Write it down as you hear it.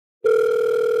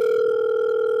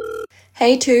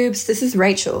Hey Tubes, this is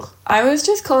Rachel. I was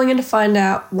just calling in to find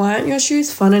out, why aren't your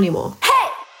shoes fun anymore?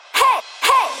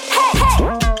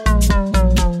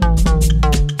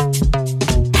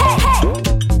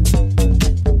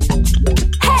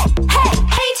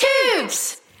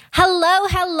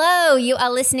 Hello. You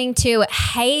are listening to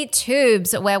Hey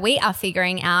Tubes, where we are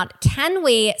figuring out, can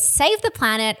we save the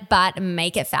planet but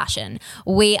make it fashion?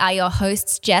 We are your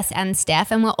hosts, Jess and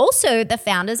Steph, and we're also the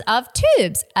founders of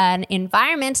Tubes, an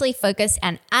environmentally focused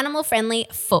and animal-friendly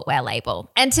footwear label.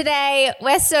 And today,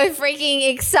 we're so freaking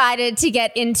excited to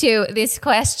get into this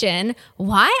question.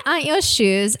 Why aren't your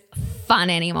shoes fun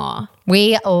anymore?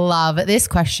 We love this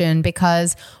question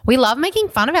because we love making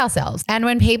fun of ourselves. And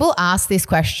when people ask this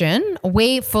question,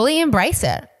 we fully embrace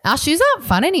it. Our shoes aren't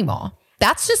fun anymore.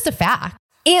 That's just a fact.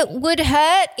 It would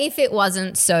hurt if it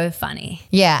wasn't so funny.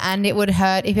 Yeah, and it would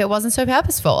hurt if it wasn't so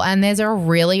purposeful. And there's a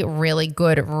really, really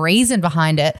good reason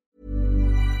behind it.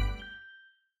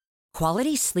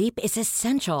 Quality sleep is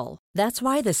essential. That's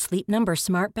why the Sleep Number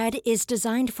Smart Bed is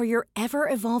designed for your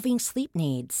ever-evolving sleep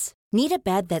needs. Need a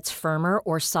bed that's firmer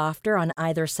or softer on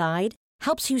either side?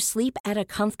 Helps you sleep at a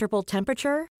comfortable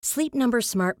temperature? Sleep Number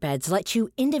Smart Beds let you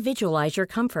individualize your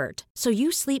comfort so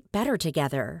you sleep better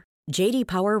together. J.D.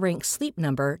 Power ranks Sleep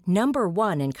Number number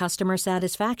 1 in customer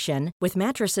satisfaction with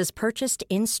mattresses purchased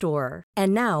in-store.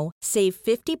 And now, save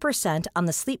 50% on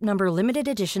the Sleep Number Limited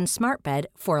Edition Smart Bed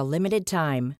for a limited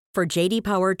time. For J.D.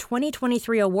 Power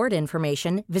 2023 award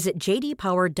information, visit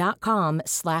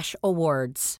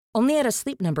jdpower.com/awards. Only at a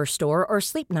Sleep Number store or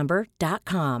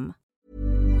sleepnumber.com.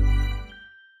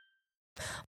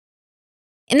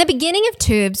 In the beginning of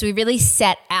Tubes, we really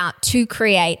set out to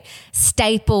create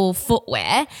staple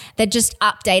footwear that just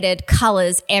updated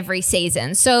colors every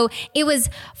season. So it was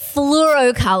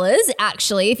fluoro colors,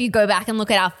 actually. If you go back and look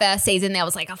at our first season, there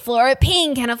was like a fluoro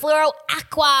pink and a fluoro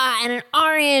aqua and an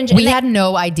orange. We had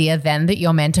no idea then that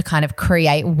you're meant to kind of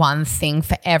create one thing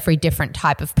for every different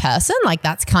type of person. Like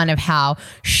that's kind of how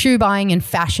shoe buying and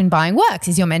fashion buying works,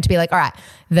 is you're meant to be like, all right,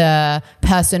 the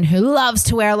person who loves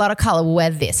to wear a lot of color will wear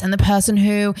this, and the person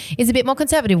who is a bit more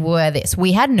conservative will wear this.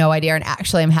 We had no idea, and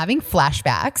actually I'm having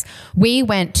flashbacks. We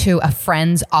went to a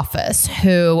friend's office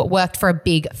who worked for a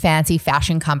big fancy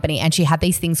fashion company, and she had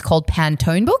these things called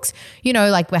Pantone books. You know,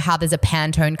 like how there's a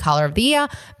Pantone color of the year.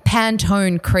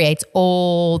 Pantone creates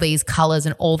all these colors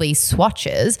and all these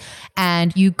swatches,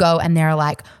 and you go and they're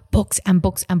like books and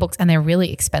books and books, and they're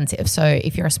really expensive. So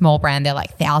if you're a small brand, they're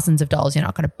like thousands of dollars. You're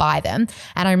not going to buy them.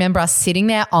 And I remember us sitting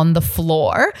there on the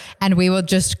floor and we were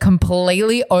just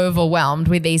completely overwhelmed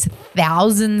with these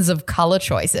thousands of color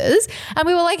choices. And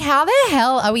we were like, how the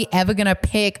hell are we ever going to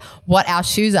pick what our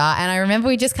shoes are? And I remember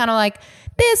we just kind of like,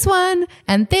 this one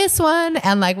and this one,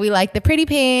 and like we like the pretty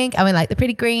pink and we like the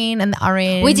pretty green and the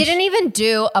orange. We didn't even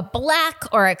do a black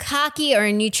or a khaki or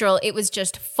a neutral. It was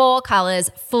just 4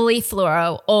 colors, fully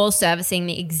fluoro, all servicing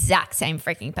the exact same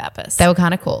freaking purpose. They were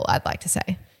kind of cool, I'd like to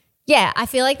say. Yeah, I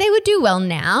feel like they would do well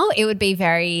now. It would be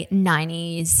very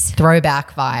 90s.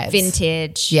 Throwback vibes.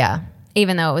 Vintage. Yeah.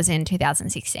 Even though it was in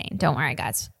 2016. Don't worry,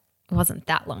 guys. It wasn't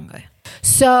that long ago.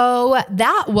 So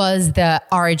that was the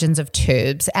origins of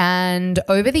Tubes. And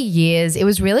over the years, it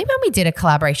was really when we did a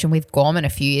collaboration with Gorman a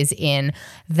few years in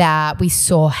that we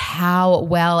saw how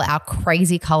well our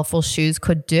crazy colorful shoes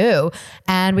could do.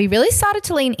 And we really started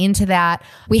to lean into that.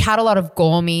 We had a lot of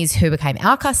Gormies who became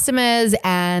our customers,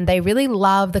 and they really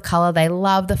loved the color. They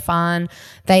loved the fun.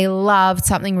 They loved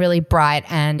something really bright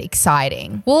and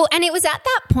exciting. Well, and it was at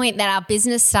that point that our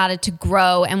business started to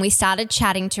grow, and we started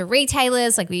chatting to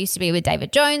retailers like we used to be with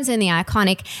David Jones and The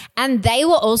Iconic, and they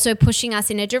were also pushing us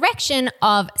in a direction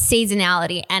of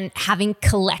seasonality and having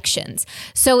collections.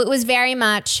 So it was very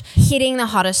much hitting the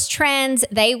hottest trends.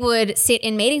 They would sit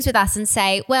in meetings with us and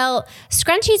say, well,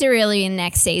 scrunchies are really in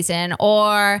next season,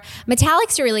 or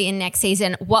metallics are really in next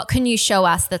season. What can you show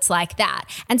us that's like that?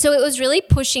 And so it was really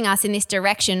pushing us in this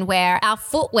direction where our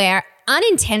footwear,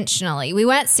 unintentionally, we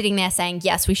weren't sitting there saying,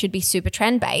 yes, we should be super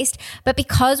trend-based, but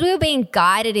because we were being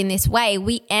guided in this way,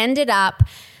 we ended up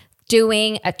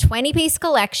doing a 20-piece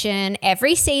collection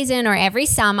every season or every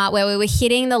summer where we were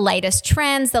hitting the latest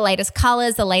trends, the latest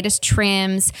colors, the latest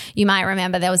trims. You might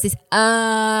remember there was this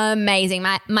amazing,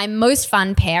 my most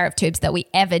fun pair of Tubes that we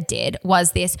ever did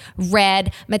was this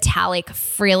red metallic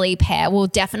frilly pair. We'll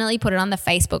definitely put it on the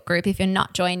Facebook group if you're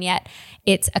not joined yet.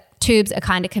 It's a Tubes, a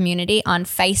kind of community on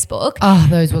Facebook. Oh,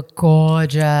 those were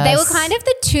gorgeous. They were kind of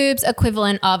the Tubes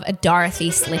equivalent of a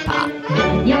Dorothy slipper.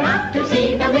 You're out to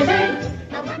see the wizard.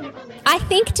 I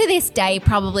think to this day,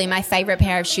 probably my favorite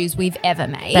pair of shoes we've ever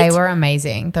made. They were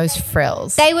amazing. Those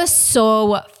frills. They were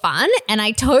so fun. And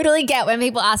I totally get when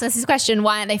people ask us this question,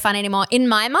 why aren't they fun anymore? In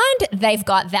my mind, they've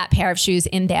got that pair of shoes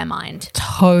in their mind.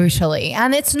 Totally.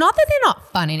 And it's not that they're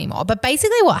not fun anymore, but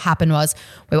basically what happened was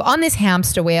we were on this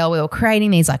hamster wheel. We were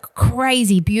creating these like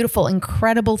crazy, beautiful,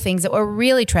 incredible things that were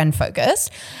really trend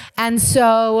focused. And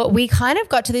so we kind of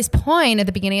got to this point at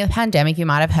the beginning of the pandemic, you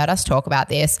might have heard us talk about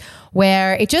this,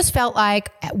 where it just felt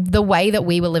like the way that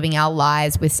we were living our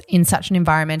lives was in such an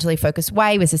environmentally focused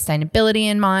way, with sustainability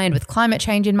in mind, with climate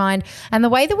change in mind, and the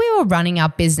way that we were running our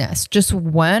business just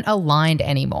weren't aligned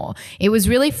anymore. It was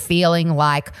really feeling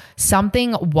like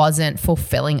something wasn't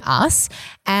fulfilling us.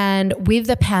 And with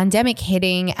the pandemic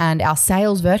hitting and our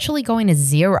sales virtually going to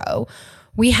zero,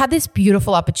 we had this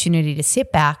beautiful opportunity to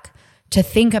sit back, to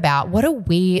think about what do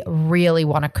we really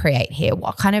want to create here?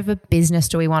 What kind of a business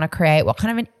do we want to create? What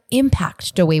kind of an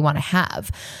impact do we want to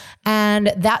have?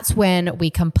 And that's when we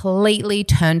completely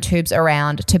turned Tubes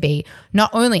around to be not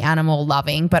only animal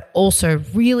loving, but also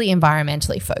really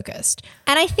environmentally focused.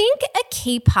 And I think a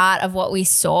key part of what we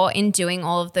saw in doing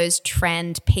all of those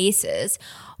trend pieces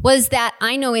was that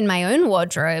I know in my own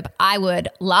wardrobe, I would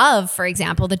love, for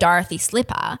example, the Dorothy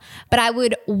slipper, but I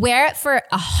would wear it for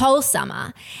a whole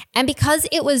summer. And because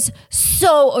it was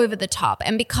so over the top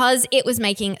and because it was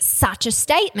making such a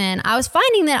statement, I was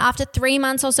finding that after 3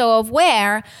 months or so of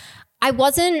wear, I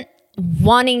wasn't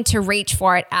wanting to reach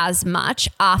for it as much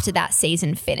after that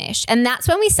season finished. And that's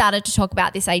when we started to talk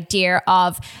about this idea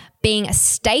of being a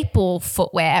staple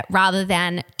footwear rather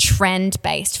than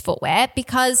trend-based footwear,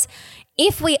 because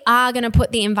if we are going to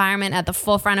put the environment at the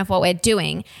forefront of what we're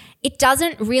doing, it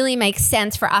doesn't really make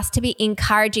sense for us to be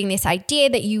encouraging this idea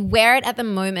that you wear it at the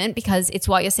moment because it's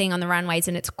what you're seeing on the runways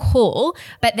and it's cool,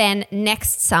 but then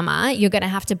next summer you're going to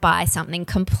have to buy something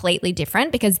completely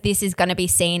different because this is going to be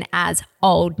seen as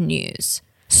old news.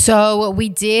 So we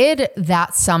did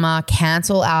that summer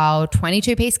cancel our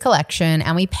 22-piece collection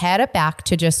and we paired it back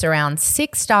to just around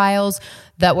 6 styles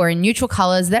that were in neutral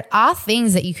colors that are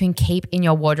things that you can keep in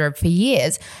your wardrobe for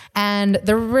years. And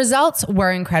the results were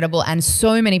incredible and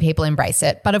so many people embrace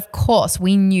it. But of course,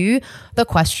 we knew the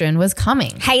question was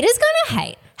coming. Haters gonna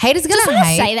hate. Haters gonna Just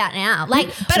hate. say that now.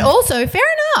 But also, fair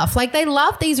enough. Like, they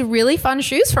love these really fun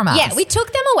shoes from us. Yeah, we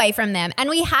took them away from them and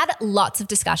we had lots of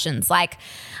discussions. Like,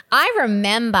 I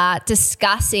remember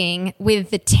discussing with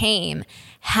the team,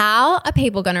 how are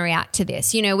people going to react to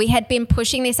this? You know, we had been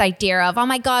pushing this idea of, oh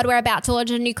my God, we're about to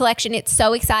launch a new collection. It's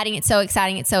so exciting. It's so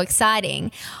exciting. It's so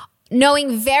exciting.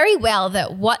 Knowing very well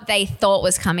that what they thought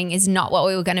was coming is not what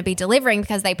we were going to be delivering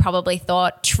because they probably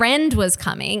thought trend was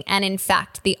coming. And in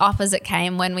fact, the opposite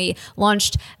came when we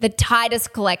launched the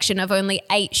tightest collection of only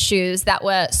 8 shoes that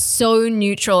were so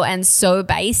neutral and so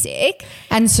basic.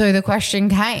 And so the question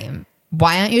came,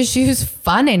 why aren't your shoes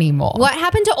fun anymore? What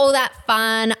happened to all that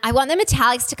fun? I want the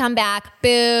metallics to come back.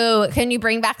 Boo. Can you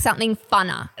bring back something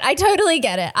funner? I totally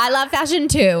get it. I love fashion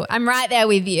too. I'm right there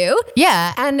with you.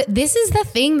 Yeah. And this is the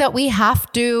thing that we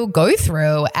have to go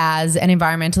through as an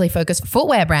environmentally focused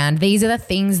footwear brand. These are the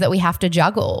things that we have to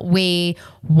juggle. We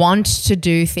want to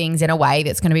do things in a way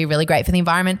that's going to be really great for the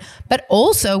environment, but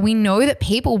also we know that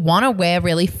people want to wear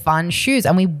really fun shoes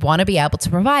and we want to be able to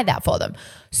provide that for them.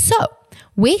 So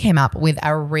we came up with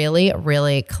a really,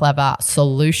 really clever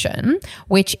solution,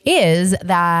 which is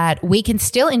that we can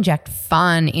still inject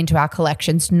fun into our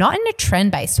collections, not in a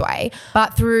trend-based way,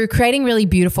 but through creating really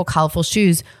beautiful, colorful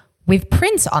shoes with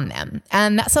prints on them.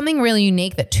 And that's something really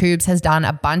unique that Tubes has done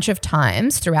a bunch of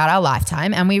times throughout our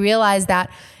lifetime. And we realized that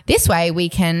this way we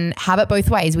can have it both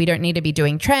ways. We don't need to be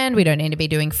doing trend. We don't need to be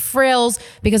doing frills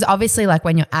because obviously like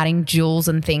when you're adding jewels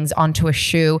and things onto a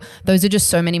shoe, those are just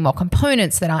so many more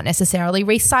components that aren't necessarily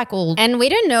recycled. And we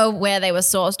don't know where they were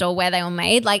sourced or where they were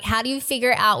made. Like, how do you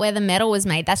figure out where the metal was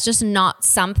made? That's just not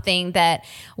something that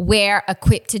we're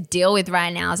equipped to deal with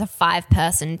right now as a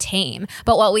 5-person team.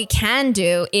 But what we can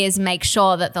do is make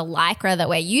sure that the Lycra that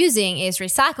we're using is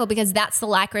recycled because that's the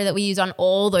Lycra that we use on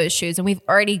all those shoes. And we've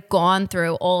already gone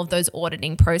through all of those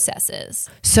auditing processes.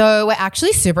 So we're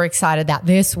actually super excited that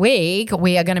this week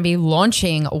we are going to be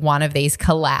launching one of these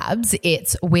collabs.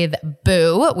 It's with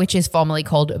Boo, which is formerly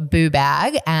called Boo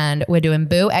Bag, and we're doing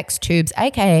Boo X Tubes,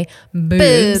 aka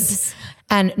Boobs.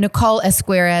 And Nicole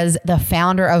Esquires, the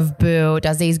founder of Boo,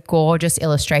 does these gorgeous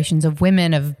illustrations of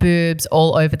women, of boobs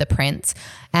all over the prints.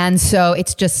 And so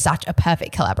it's just such a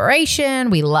perfect collaboration.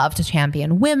 We love to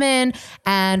champion women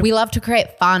and we love to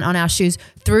create fun on our shoes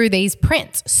through these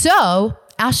prints. So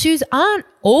our shoes aren't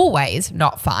always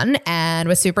not fun, and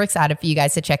we're super excited for you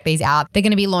guys to check these out. They're going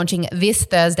to be launching this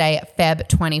Thursday, Feb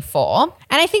 24.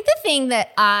 And I think the thing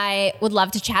that I would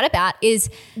love to chat about is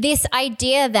this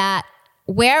idea that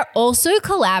we're also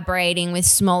collaborating with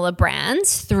smaller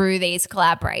brands through these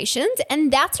collaborations,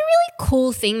 and that's a really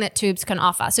cool thing that Tubes can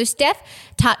offer. So Steph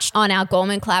touched on our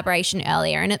Gorman collaboration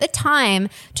earlier, and at the time,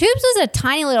 Tubes was a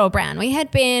tiny little brand. We had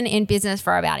been in business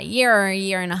for about a year or a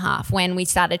year and a half when we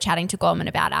started chatting to Gorman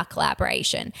about our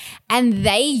collaboration, and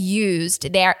they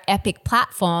used their Epic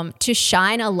platform to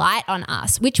shine a light on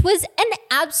us, which was an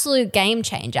absolute game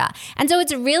changer. And so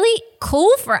it's really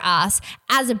cool for us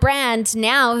as a brand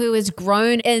now who has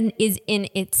grown and is in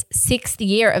its 6th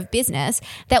year of business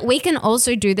that we can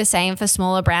also do the same for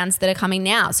smaller brands that are coming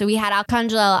now. So we had our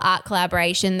Congelella art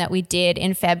collaboration that we did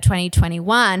in Feb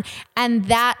 2021, and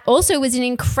that also was an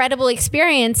incredible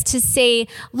experience to see,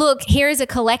 look, here is a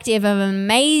collective of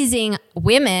amazing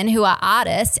women who are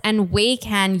artists, and we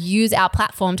can use our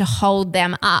platform to hold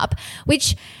them up,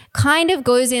 which kind of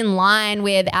goes in line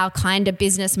with our kind of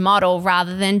business model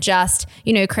rather than just,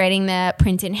 creating the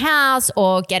print in-house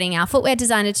or getting our footwear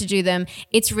designer to do them.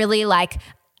 It's really like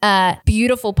a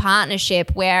beautiful partnership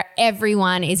where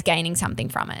everyone is gaining something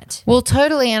from it. Well,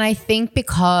 totally. And I think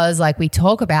because like we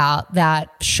talk about that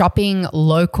shopping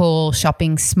local,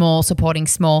 shopping small, supporting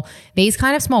small, these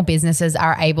kind of small businesses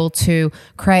are able to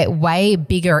create way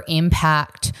bigger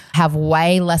impact, have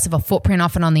way less of a footprint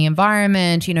often on the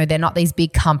environment. They're not these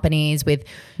big companies with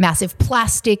massive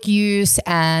plastic use,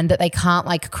 and that they can't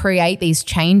like create these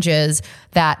changes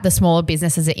that the smaller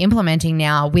businesses are implementing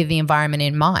now with the environment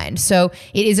in mind. So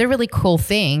it is a really cool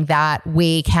thing that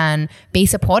we can be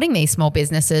supporting these small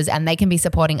businesses and they can be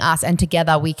supporting us, and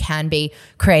together we can be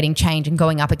creating change and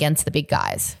going up against the big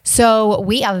guys. So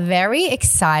we are very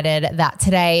excited that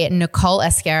today Nicole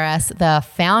Esqueras, the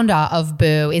founder of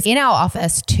Boo, is in our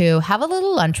office to have a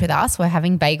little lunch with us. We're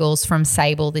having bagels from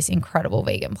Sable, this incredible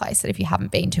vegan place that if you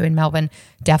haven't been to in Melbourne,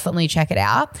 definitely check it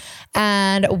out.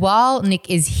 And while Nick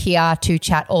is here to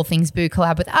chat all things Boo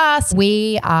collab with us,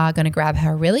 we are going to grab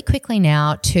her really quickly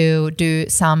now to do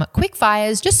some quick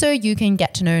fires just so you can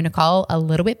get to know Nicole a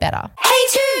little bit better.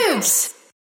 Hey, Tubes!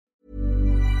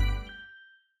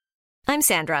 I'm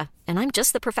Sandra, and I'm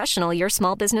just the professional your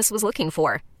small business was looking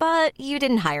for. But you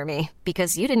didn't hire me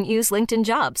because you didn't use LinkedIn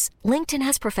Jobs. LinkedIn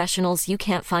has professionals you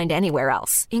can't find anywhere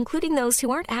else, including those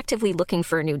who aren't actively looking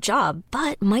for a new job,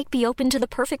 but might be open to the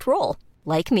perfect role,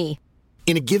 like me.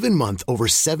 In a given month, over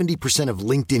 70% of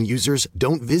LinkedIn users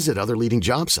don't visit other leading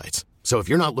job sites. So if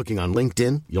you're not looking on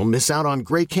LinkedIn, you'll miss out on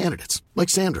great candidates like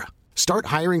Sandra. Start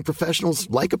hiring professionals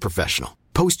like a professional.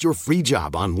 Post your free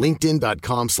job on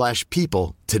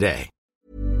linkedin.com/people today.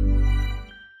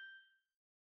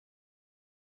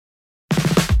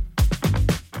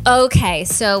 Okay,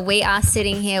 so we are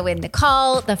sitting here with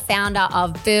Nicole, the founder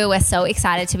of Boo. We're so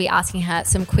excited to be asking her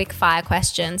some quick fire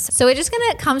questions. So we're just going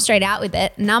to come straight out with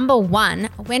it. Number one,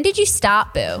 when did you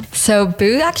start Boo? So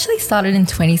Boo actually started in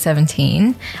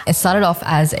 2017. It started off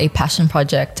as a passion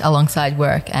project alongside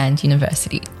work and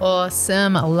university.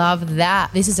 Awesome. Love that.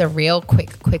 This is a real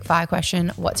quick fire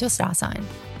question. What's your star sign?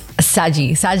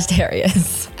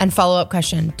 Sagittarius. And follow-up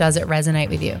question, does it resonate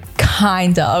with you?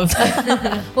 Kind of.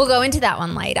 We'll go into that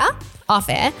one later, off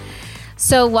air.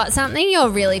 So what's something you're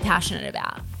really passionate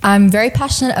about? I'm very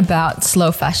passionate about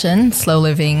slow fashion, slow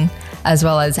living, as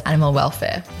well as animal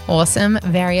welfare. Awesome.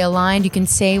 Very aligned. You can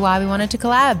see why we wanted to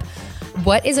collab.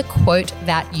 What is a quote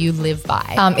that you live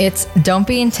by? It's don't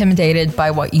be intimidated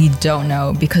by what you don't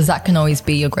know, because that can always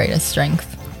be your greatest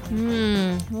strength.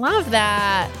 Love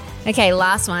that. Okay,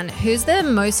 last one. Who's the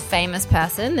most famous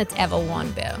person that's ever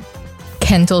worn Boo?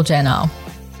 Kendall Jenner.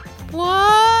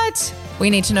 What?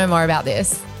 We need to know more about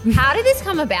this. How did this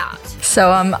come about? So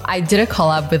I did a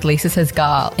collab with Lisa Says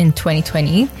Girl in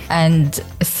 2020, and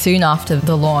soon after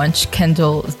the launch,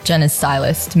 Kendall Jenner's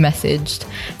stylist messaged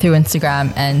through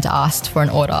Instagram and asked for an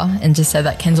order and just said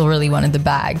that Kendall really wanted the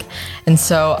bag. And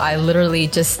so I literally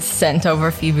just sent over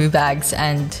a few Boo bags,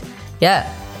 and yeah,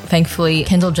 thankfully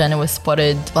Kendall Jenner was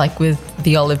spotted like with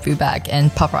the olive Boo bag,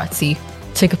 and paparazzi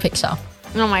took a picture.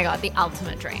 Oh my God, the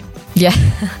ultimate dream. Yeah.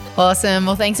 Awesome.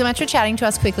 Well, thanks so much for chatting to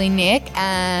us quickly, Nick.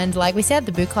 And like we said,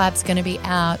 the Boo Collab's going to be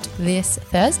out this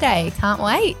Thursday. Can't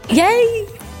wait. Yay.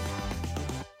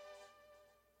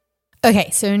 Okay,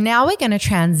 so now we're going to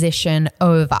transition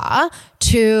over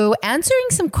to answering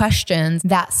some questions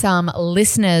that some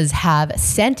listeners have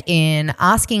sent in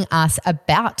asking us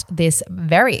about this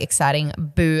very exciting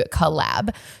Boo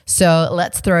collab. So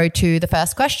let's throw to the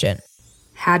first question.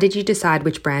 How did you decide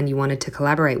which brand you wanted to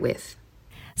collaborate with?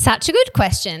 Such a good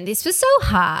question. This was so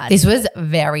hard. This was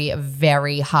very,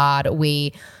 very hard.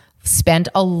 We spent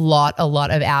a lot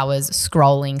of hours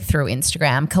scrolling through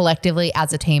Instagram collectively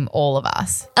as a team, all of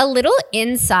us. A little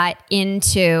insight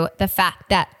into the fact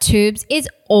that Tubes is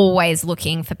always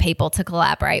looking for people to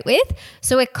collaborate with.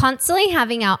 So we're constantly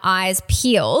having our eyes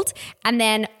peeled, and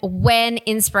then when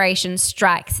inspiration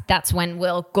strikes, that's when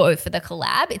we'll go for the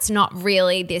collab. It's not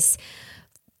really this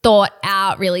thought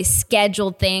out, really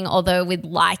scheduled thing, although we'd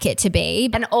like it to be.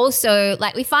 And also,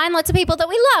 like, we find lots of people that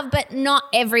we love, but not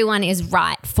everyone is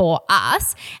right for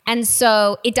us. And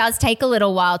so it does take a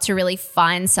little while to really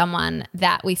find someone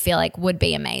that we feel like would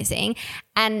be amazing.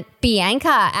 And Bianca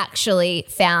actually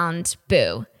found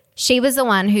Boo. She was the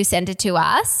one who sent it to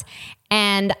us.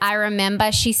 And I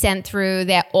remember she sent through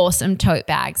their awesome tote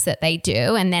bags that they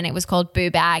do. And then it was called Boo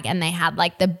Bag, and they had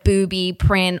like the booby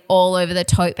print all over the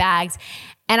tote bags.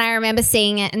 And I remember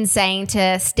seeing it and saying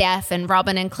to Steph and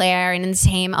Robin and Claire and the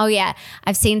team, oh yeah,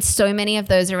 I've seen so many of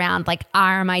those around like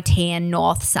RMIT and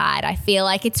Northside. I feel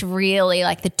like it's really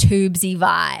like the Tubesy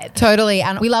vibe. Totally.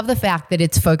 And we love the fact that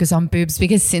it's focused on boobs,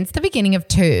 because since the beginning of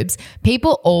Tubes,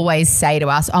 people always say to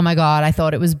us, oh my God, I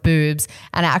thought it was boobs.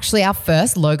 And actually our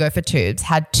first logo for Tubes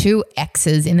had 2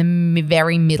 X's in the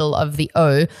very middle of the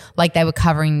O, like they were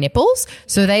covering nipples.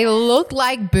 So they looked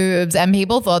like boobs, and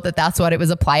people thought that that's what it was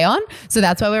a play on. So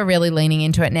that's why we're really leaning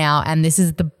into it now. And this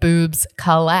is the boobs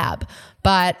collab.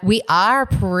 But we are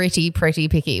pretty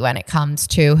picky when it comes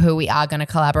to who we are going to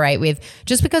collaborate with,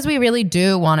 just because we really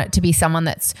do want it to be someone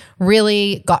that's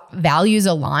really got values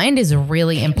aligned is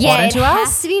really important to us. Yeah, it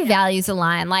has to be values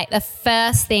aligned. Like the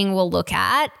first thing we'll look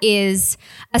at is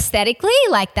aesthetically,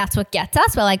 like that's what gets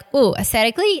us. We're like, ooh,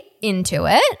 aesthetically into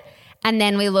it. And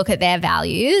then we look at their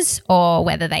values, or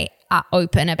whether they are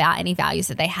open about any values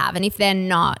that they have. And if they're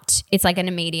not, it's like an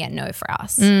immediate no for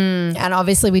us. And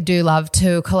obviously we do love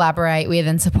to collaborate with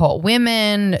and support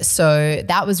women. So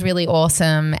that was really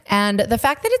awesome. And the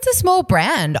fact that it's a small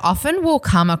brand, often we'll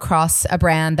come across a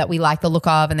brand that we like the look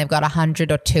of and they've got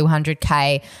 100 or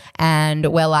 200K,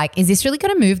 and we're like, is this really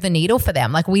going to move the needle for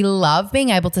them? Like, we love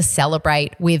being able to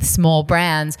celebrate with small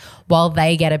brands while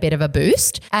they get a bit of a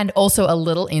boost. And also a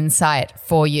little insight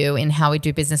for you in how we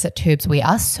do business at Tubes. We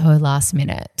are so last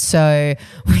minute. So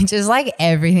we just like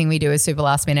everything we do is super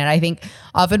last minute. I think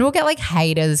often we'll get like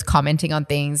haters commenting on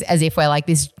things as if we're like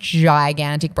this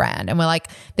gigantic brand. And we're like,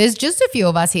 there's just a few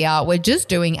of us here. We're just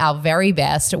doing our very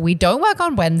best. We don't work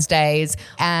on Wednesdays,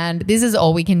 and this is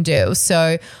all we can do.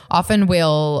 So often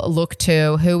we'll look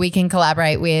to who we can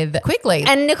collaborate with quickly.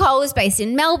 And Nicole was based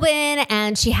in Melbourne,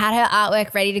 and she had her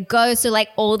artwork ready to go. So like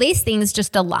all these things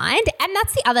just aligned. And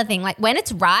that's the other thing. Like when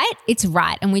it's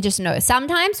right. And we just know.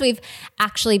 Sometimes we've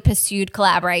actually pursued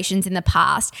collaborations in the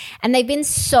past, and they've been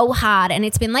so hard, and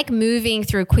it's been like moving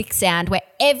through quicksand where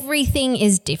everything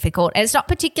is difficult, and it's not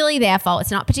particularly their fault,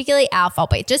 it's not particularly our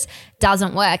fault, but it just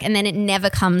doesn't work, and then it never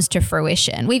comes to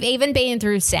fruition. We've even been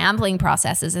through sampling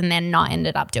processes and then not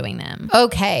ended up doing them.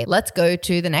 Okay, let's go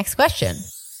to the next question.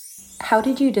 How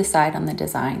did you decide on the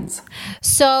designs?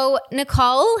 So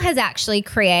Nicole has actually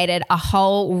created a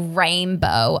whole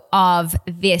rainbow of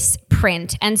this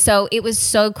print. And so it was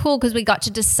so cool because we got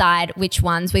to decide which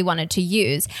ones we wanted to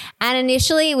use. And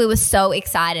initially we were so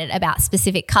excited about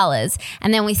specific colors.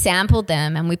 And then we sampled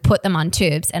them and we put them on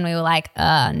Tubes, and we were like,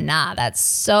 nah, that's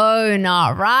so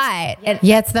not right.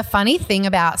 Yeah, it's the funny thing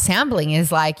about sampling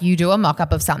is like you do a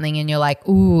mock-up of something and you're like,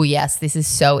 ooh, yes, this is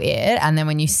so it. And then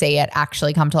when you see it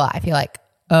actually come to life, you're like,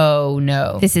 oh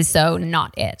no, this is so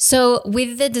not it. So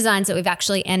with the designs that we've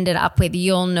actually ended up with,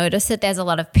 you'll notice that there's a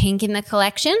lot of pink in the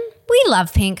collection. We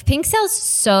love pink. Pink sells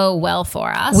so well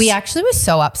for us. We actually were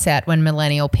so upset when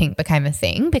millennial pink became a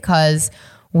thing because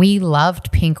we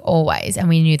loved pink always, and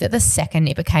we knew that the second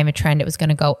it became a trend, it was going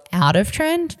to go out of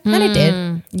trend. And it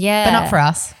did. Yeah. But not for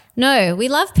us. No, we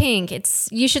love pink.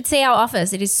 You should see our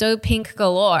office. It is so pink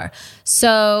galore.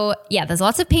 So yeah, there's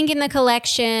lots of pink in the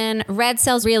collection. Red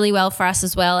sells really well for us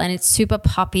as well, and it's super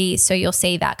poppy, so you'll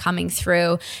see that coming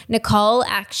through. Nicole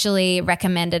actually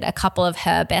recommended a couple of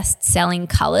her best-selling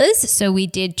colors, so we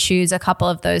did choose a couple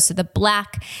of those. So the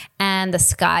black and the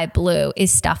sky blue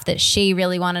is stuff that she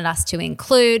really wanted us to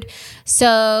include.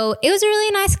 So it was a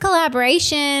really nice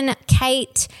collaboration.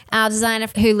 Kate, our designer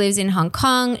who lives in Hong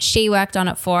Kong, she worked on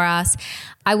it for us.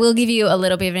 I will give you a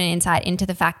little bit of an insight into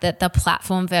the fact that the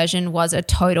platform version was a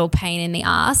total pain in the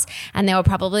ass, and there were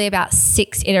probably about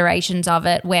 6 iterations of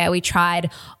it where we tried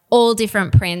all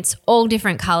different prints, all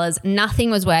different colors. Nothing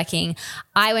was working.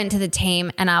 I went to the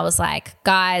team and I was like,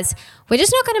 guys, we're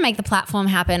just not going to make the platform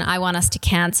happen. I want us to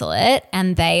cancel it.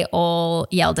 And they all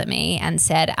yelled at me and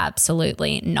said,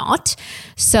 absolutely not.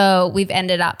 So we've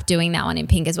ended up doing that one in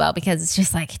pink as well because it's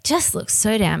just like, it just looks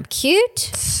so damn cute.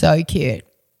 So cute.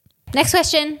 Next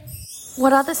question.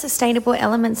 What are the sustainable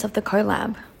elements of the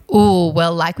collab? Oh,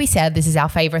 well, like we said, this is our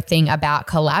favorite thing about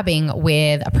collabing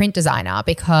with a print designer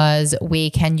because we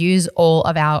can use all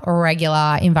of our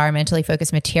regular environmentally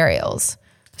focused materials.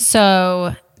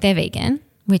 So they're vegan,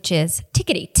 which is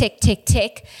tickety tick, tick,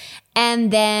 tick.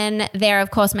 And then they're,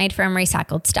 of course, made from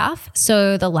recycled stuff.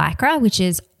 So the Lycra, which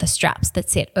is the straps that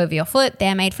sit over your foot,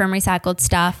 they're made from recycled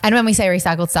stuff. And when we say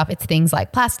recycled stuff, it's things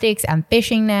like plastics and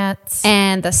fishing nets.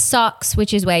 And the socks,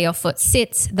 which is where your foot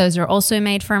sits, those are also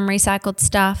made from recycled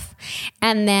stuff.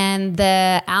 And then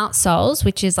the outsoles,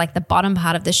 which is like the bottom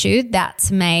part of the shoe,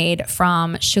 that's made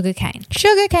from sugarcane.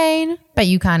 Sugarcane, but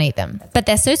you can't eat them. But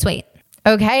they're so sweet.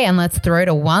 Okay, and let's throw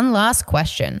to one last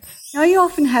question. Now you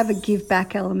often have a give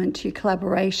back element to your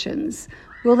collaborations.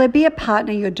 Will there be a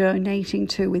partner you're donating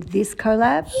to with this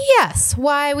collab? Yes,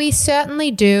 why we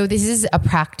certainly do. This is a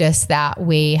practice that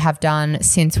we have done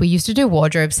since we used to do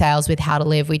wardrobe sales with How to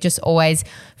Live. We just always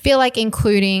feel like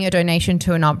including a donation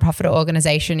to a nonprofit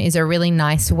organization is a really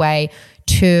nice way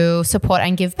to support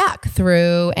and give back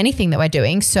through anything that we're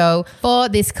doing. So for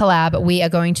this collab, we are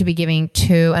going to be giving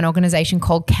to an organization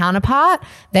called Counterpart.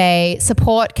 They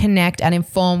support, connect, and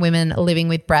inform women living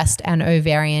with breast and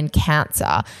ovarian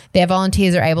cancer. Their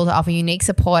volunteers are able to offer unique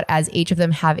support as each of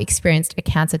them have experienced a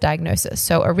cancer diagnosis.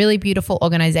 So a really beautiful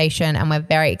organization, and we're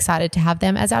very excited to have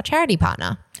them as our charity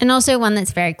partner. And also one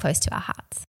that's very close to our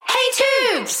hearts.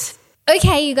 Hey, Tubes!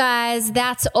 Okay, you guys,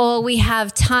 that's all we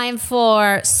have time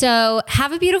for. So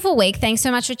have a beautiful week. Thanks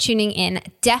so much for tuning in.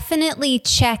 Definitely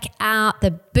check out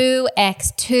the Boo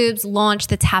X Tubes launch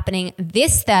that's happening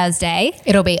this Thursday.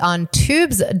 It'll be on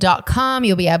tubes.com.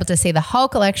 You'll be able to see the whole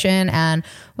collection, and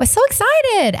we're so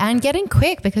excited and getting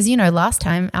quick because, you know, last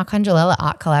time our Congelella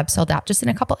art collab sold out just in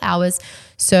a couple hours.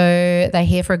 So they're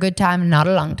here for a good time, not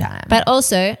a long time. But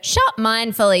also shop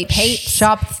mindfully, peeps.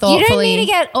 Shop thoughtfully. You don't need to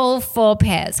get all 4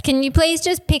 pairs. Can you please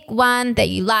just pick one that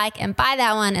you like and buy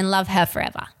that one and love her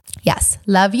forever? Yes.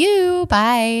 Love you.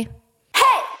 Bye.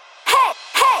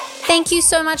 Thank you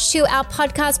so much to our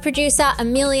podcast producer,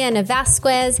 Amelia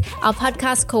Navasquez, our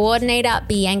podcast coordinator,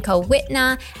 Bianca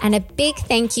Whitner, and a big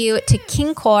thank you to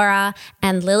King Cora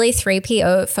and Lily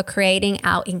 3PO for creating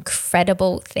our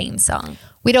incredible theme song.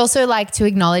 We'd also like to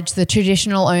acknowledge the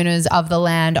traditional owners of the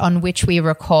land on which we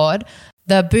record,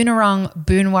 the Boonwurrung,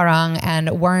 Boonwurrung, and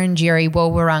Wurundjeri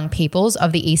Wurrung peoples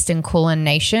of the Eastern Kulin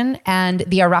Nation, and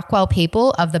the Arakwal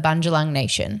people of the Bundjalung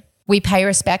Nation. We pay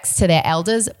respects to their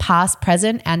elders, past,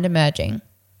 present, and emerging.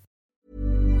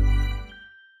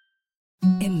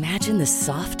 Imagine the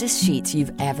softest sheets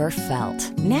you've ever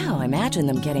felt. Now imagine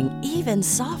them getting even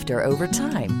softer over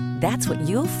time. That's what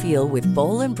you'll feel with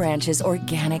Boll & Branch's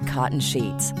organic cotton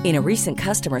sheets. In a recent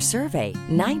customer survey,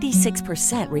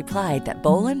 96% replied that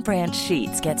Boll & Branch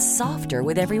sheets get softer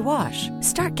with every wash.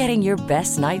 Start getting your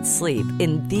best night's sleep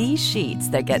in these sheets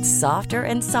that get softer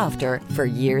and softer for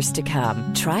years to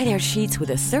come. Try their sheets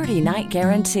with a 30-night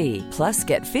guarantee. Plus,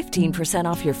 get 15%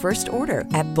 off your first order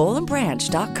at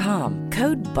bollandbranch.com.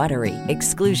 Code BUTTERY.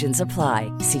 Exclusions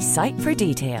apply. See site for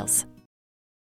details.